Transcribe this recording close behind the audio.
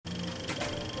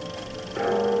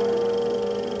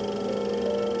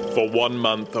For 1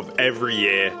 month of every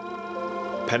year,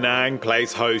 Penang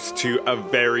plays host to a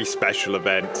very special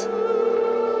event.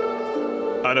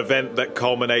 An event that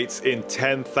culminates in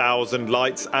 10,000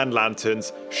 lights and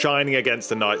lanterns shining against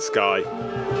the night sky.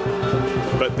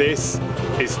 But this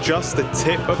is just the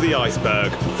tip of the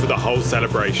iceberg for the whole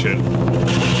celebration.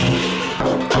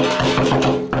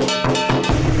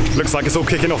 Looks like it's all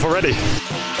kicking off already.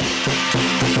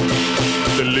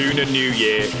 The Lunar New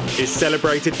Year is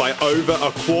celebrated by over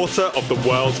a quarter of the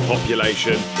world's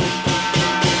population.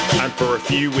 And for a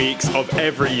few weeks of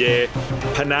every year,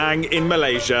 Penang in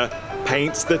Malaysia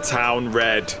paints the town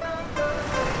red.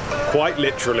 Quite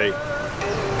literally.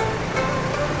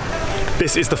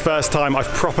 This is the first time I've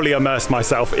properly immersed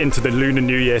myself into the Lunar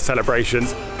New Year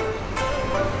celebrations.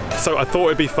 So I thought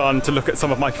it'd be fun to look at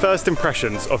some of my first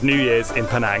impressions of New Year's in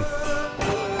Penang.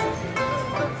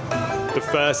 The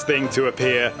first thing to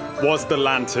appear was the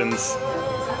lanterns.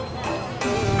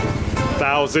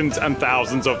 Thousands and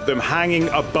thousands of them hanging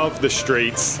above the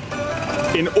streets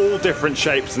in all different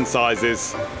shapes and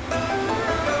sizes.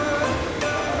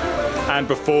 And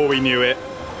before we knew it,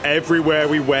 everywhere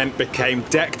we went became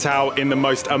decked out in the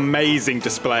most amazing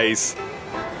displays.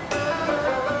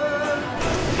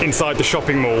 Inside the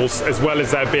shopping malls, as well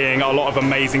as there being a lot of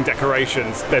amazing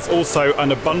decorations, there's also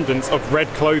an abundance of red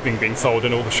clothing being sold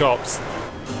in all the shops.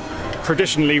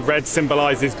 Traditionally, red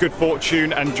symbolises good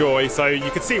fortune and joy, so you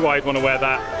could see why I'd want to wear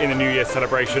that in the New Year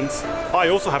celebrations. I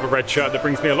also have a red shirt that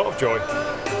brings me a lot of joy.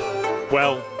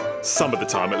 Well, some of the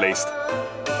time at least.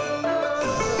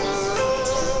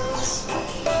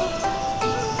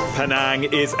 Penang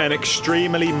is an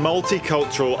extremely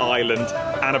multicultural island,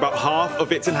 and about half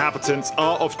of its inhabitants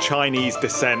are of Chinese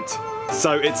descent.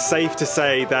 So it's safe to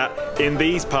say that in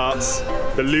these parts,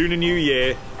 the Lunar New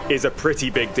Year is a pretty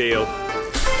big deal.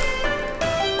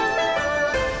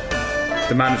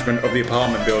 The management of the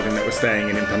apartment building that we're staying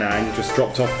in Penang just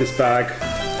dropped off this bag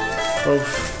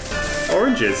of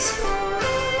oranges.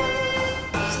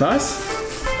 It's nice.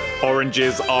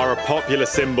 Oranges are a popular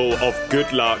symbol of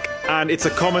good luck, and it's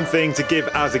a common thing to give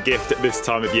as a gift at this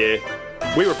time of year.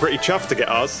 We were pretty chuffed to get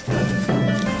ours.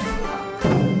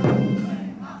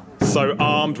 So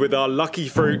armed with our lucky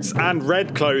fruits and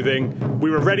red clothing, we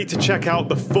were ready to check out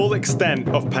the full extent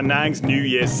of Penang's New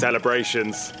Year's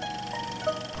celebrations.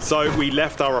 So we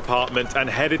left our apartment and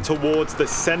headed towards the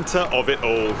centre of it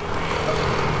all.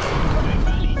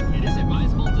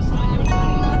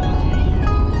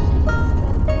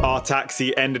 Our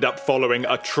taxi ended up following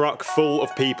a truck full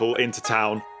of people into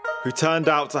town who turned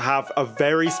out to have a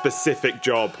very specific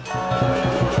job.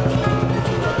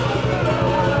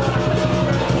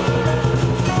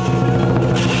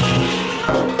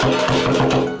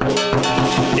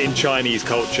 In Chinese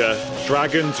culture,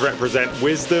 dragons represent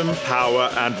wisdom,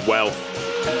 power, and wealth.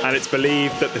 And it's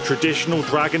believed that the traditional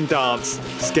dragon dance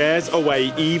scares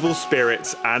away evil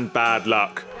spirits and bad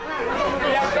luck.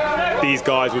 These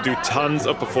guys will do tons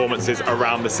of performances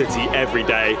around the city every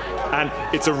day, and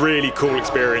it's a really cool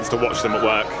experience to watch them at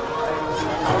work.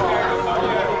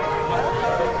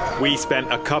 We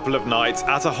spent a couple of nights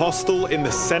at a hostel in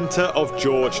the centre of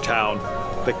Georgetown,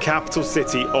 the capital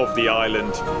city of the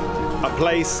island. A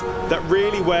place that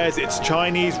really wears its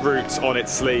Chinese roots on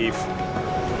its sleeve.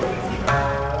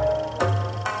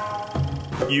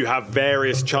 You have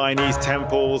various Chinese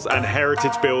temples and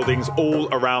heritage buildings all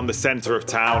around the centre of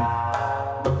town.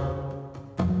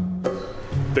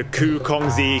 The Ku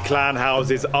Kongzi clan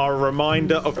houses are a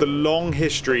reminder of the long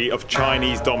history of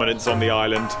Chinese dominance on the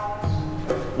island,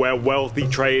 where wealthy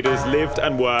traders lived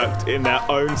and worked in their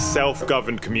own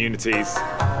self-governed communities.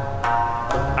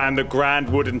 And the grand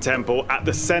wooden temple at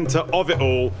the centre of it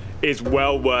all is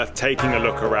well worth taking a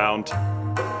look around.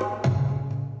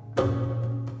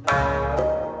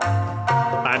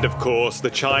 And of course, the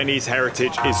Chinese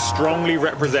heritage is strongly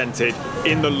represented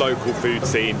in the local food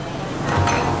scene.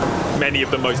 Many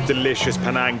of the most delicious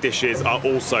Penang dishes are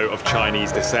also of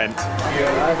Chinese descent.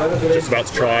 Just about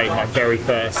to try my very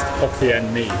first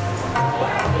Hokkien mee.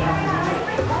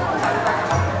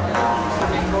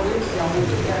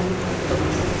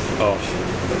 Oh,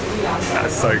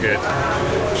 that's so good.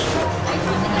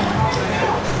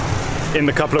 In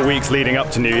the couple of weeks leading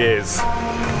up to New Year's,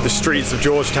 the streets of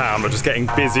Georgetown are just getting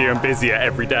busier and busier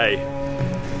every day.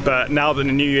 But now that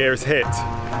the New Year has hit,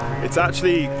 it's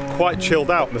actually quite chilled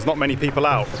out. There's not many people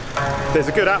out. There's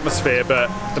a good atmosphere, but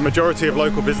the majority of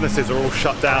local businesses are all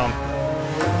shut down.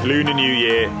 Lunar New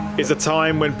Year is a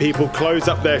time when people close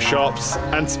up their shops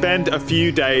and spend a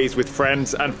few days with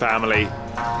friends and family.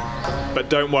 But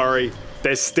don't worry,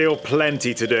 there's still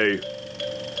plenty to do.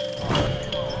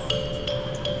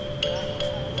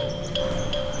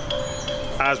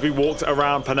 As we walked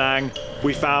around Penang,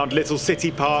 we found little city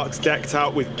parks decked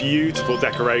out with beautiful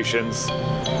decorations.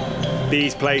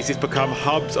 These places become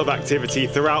hubs of activity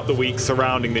throughout the week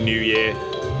surrounding the New Year,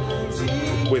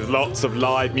 with lots of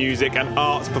live music and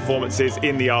arts performances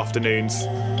in the afternoons.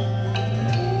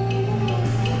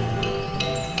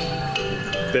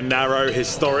 The narrow,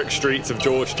 historic streets of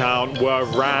Georgetown were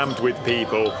rammed with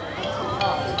people.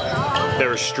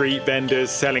 There are street vendors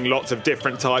selling lots of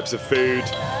different types of food,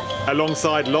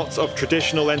 alongside lots of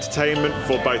traditional entertainment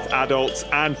for both adults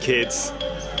and kids.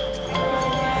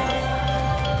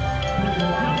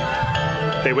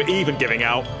 They were even giving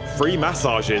out free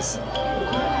massages.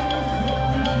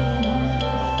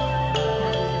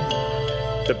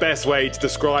 The best way to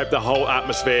describe the whole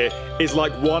atmosphere is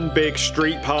like one big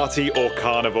street party or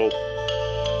carnival.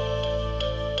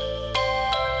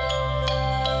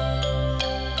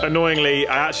 Annoyingly,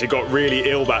 I actually got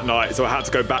really ill that night, so I had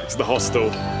to go back to the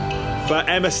hostel. But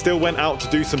Emma still went out to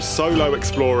do some solo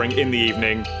exploring in the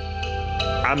evening.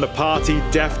 And the party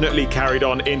definitely carried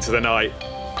on into the night.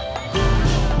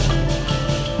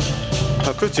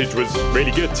 Her footage was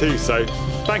really good too, so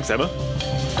thanks, Emma.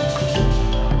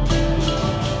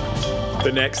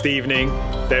 The next evening,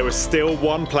 there was still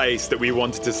one place that we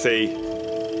wanted to see.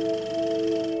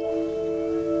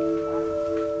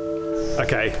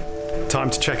 Okay, time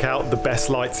to check out the best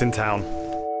lights in town.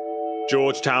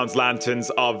 Georgetown's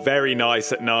lanterns are very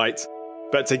nice at night,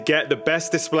 but to get the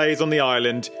best displays on the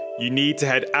island, you need to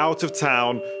head out of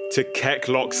town to Kek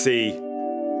Lok Si.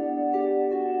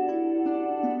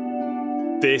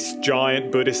 This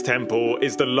giant Buddhist temple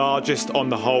is the largest on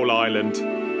the whole island.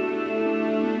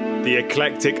 The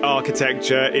eclectic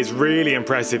architecture is really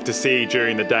impressive to see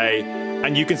during the day,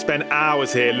 and you can spend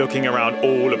hours here looking around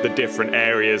all of the different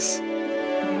areas.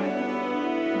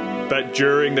 But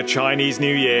during the Chinese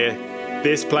New Year,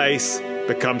 this place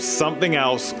becomes something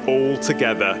else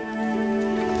altogether.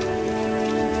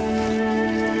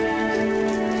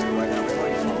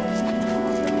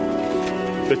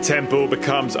 The temple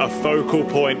becomes a focal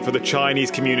point for the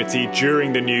Chinese community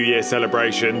during the New Year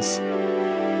celebrations.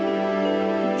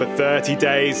 For 30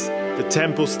 days, the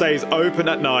temple stays open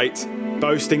at night,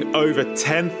 boasting over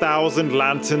 10,000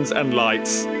 lanterns and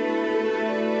lights,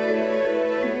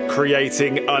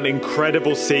 creating an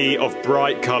incredible sea of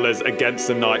bright colours against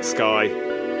the night sky.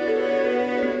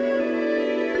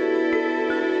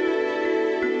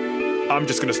 I'm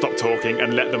just going to stop talking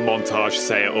and let the montage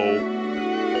say it all.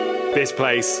 This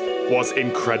place was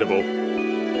incredible.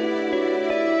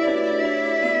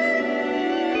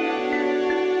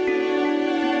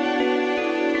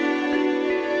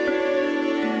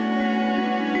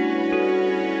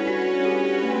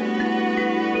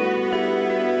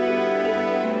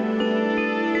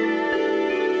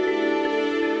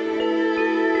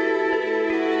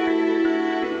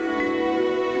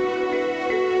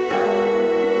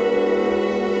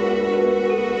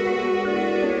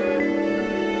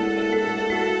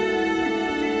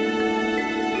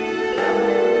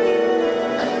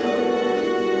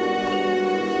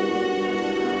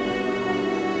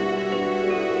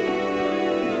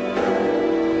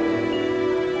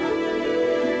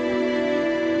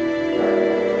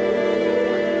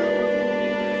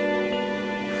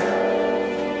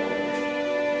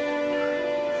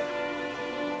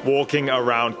 Walking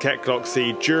around Kek Lok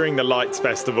Si during the Lights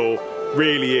Festival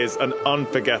really is an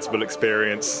unforgettable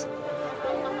experience.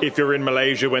 If you're in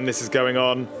Malaysia when this is going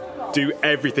on, do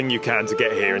everything you can to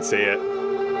get here and see it.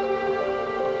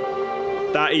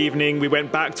 That evening, we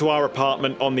went back to our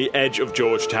apartment on the edge of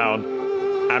Georgetown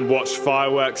and watched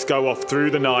fireworks go off through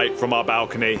the night from our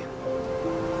balcony.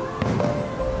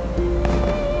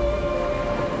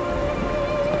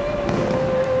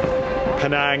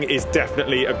 Penang is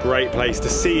definitely a great place to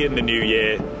see in the new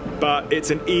year, but it's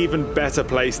an even better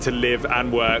place to live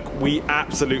and work. We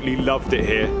absolutely loved it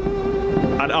here.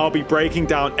 And I'll be breaking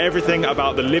down everything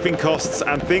about the living costs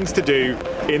and things to do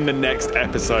in the next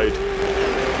episode.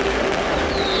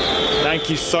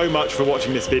 Thank you so much for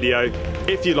watching this video.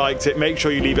 If you liked it, make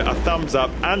sure you leave it a thumbs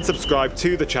up and subscribe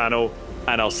to the channel,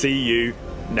 and I'll see you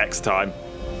next time.